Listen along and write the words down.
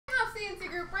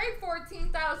group break,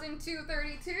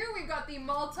 14,232. We've got the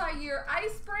multi-year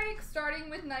ice break starting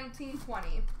with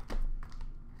 1920.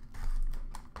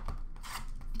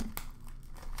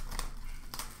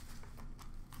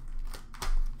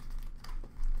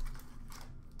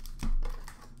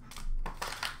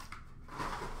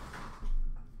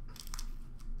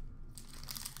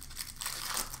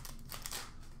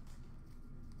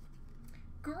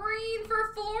 Green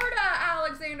for Florida,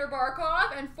 Alexander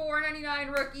Barkov, and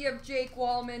 $4.99 rookie of Jake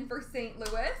Wallman for St.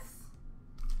 Louis.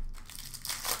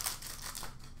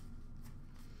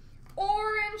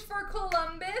 Orange for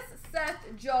Columbus, Seth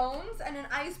Jones, and an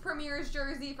Ice Premiers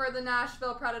jersey for the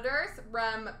Nashville Predators,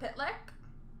 Rem Pitlick.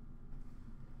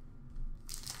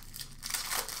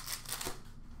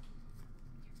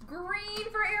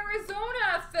 Green for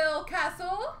Arizona, Phil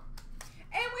Kessel.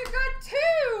 And we've got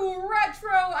two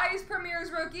retro Ice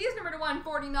Premiers rookies, number to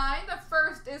 149. The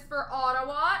first is for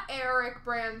Ottawa, Eric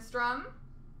Brandstrom.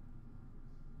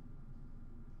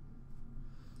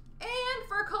 And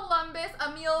for Columbus,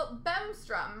 Emil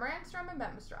Bemstrom. Brandstrom and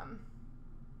Bemstrom.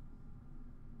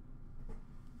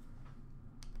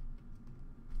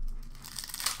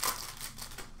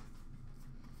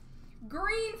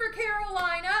 Green for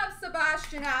Carolina,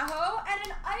 Sebastian Aho, and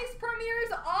an Ice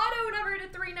Premiers auto number to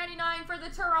 399 for the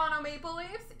Toronto Maple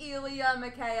Leafs, Ilya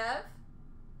Mikheyev.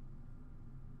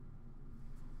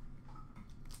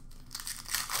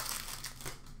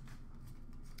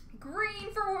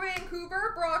 Green for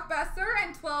Vancouver, Brock Besser,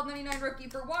 and $12.99 rookie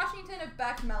for Washington of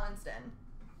Beck Mellanston.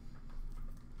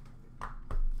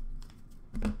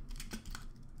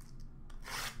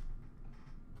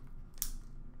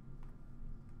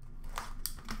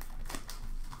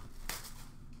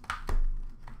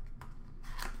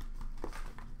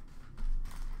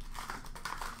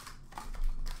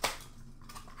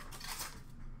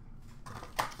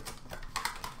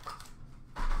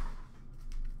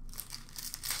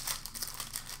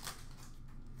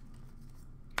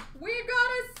 We've got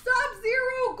a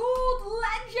Sub-Zero Gold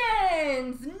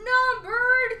Legends,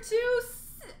 numbered to,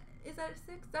 is that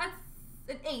a 6? That's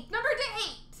an 8. Numbered to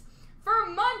 8 for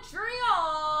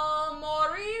Montreal,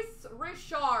 Maurice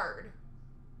Richard.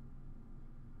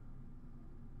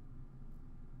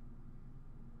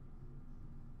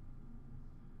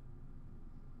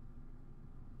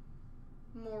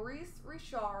 Maurice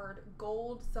Richard,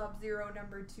 Gold Sub-Zero,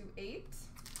 numbered to 8.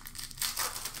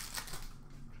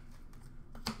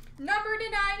 Number to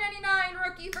 999,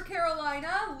 rookie for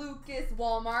Carolina, Lucas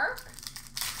Wallmark.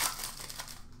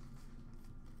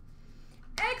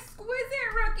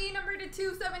 Exquisite rookie, number to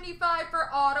 275 for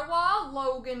Ottawa,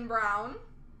 Logan Brown.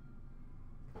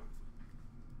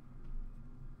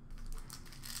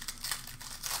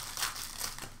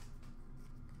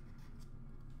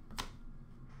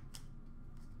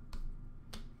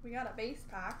 We got a base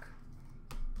pack.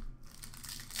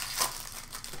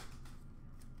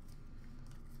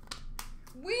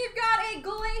 We've got a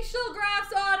Glacial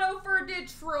Graphs auto for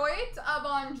Detroit of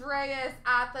Andreas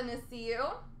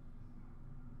Athanasiou.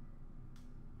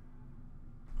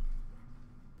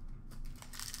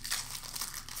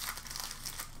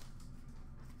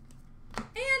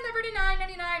 And number to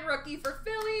 999 rookie for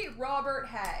Philly, Robert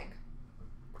Hagg.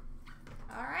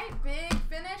 All right, big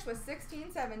finish with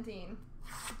 16-17.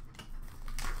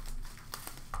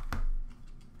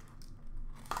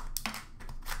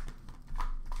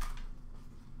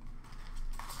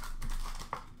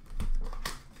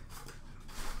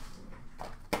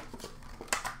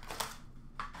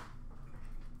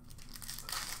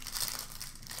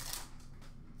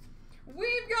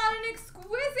 We've got an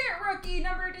exquisite rookie,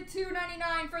 number to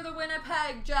 299 for the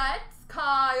Winnipeg Jets,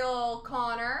 Kyle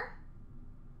Connor.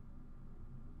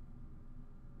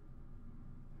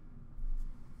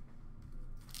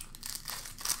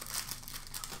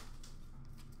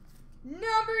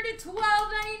 Number to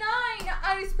 1299,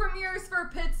 Ice Premiers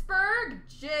for Pittsburgh,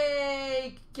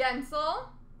 Jake Gensel.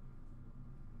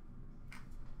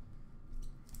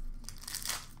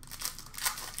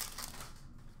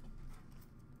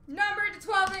 Number to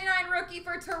 1299, rookie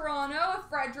for Toronto,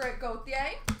 Frederick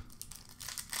Gauthier.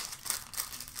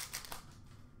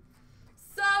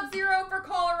 Sub-Zero for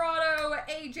Colorado,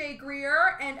 AJ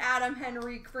Greer and Adam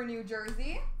Henrique for New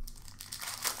Jersey.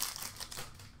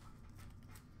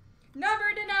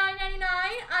 Number to 999,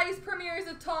 Ice Premiers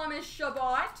of Thomas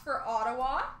Chabot for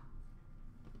Ottawa.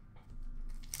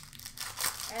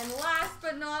 And last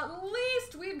but not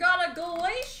least, we've got a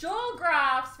Glacial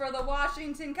Graphs for the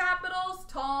Washington Capitals,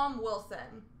 Tom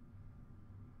Wilson.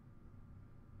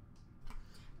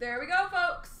 There we go,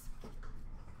 folks.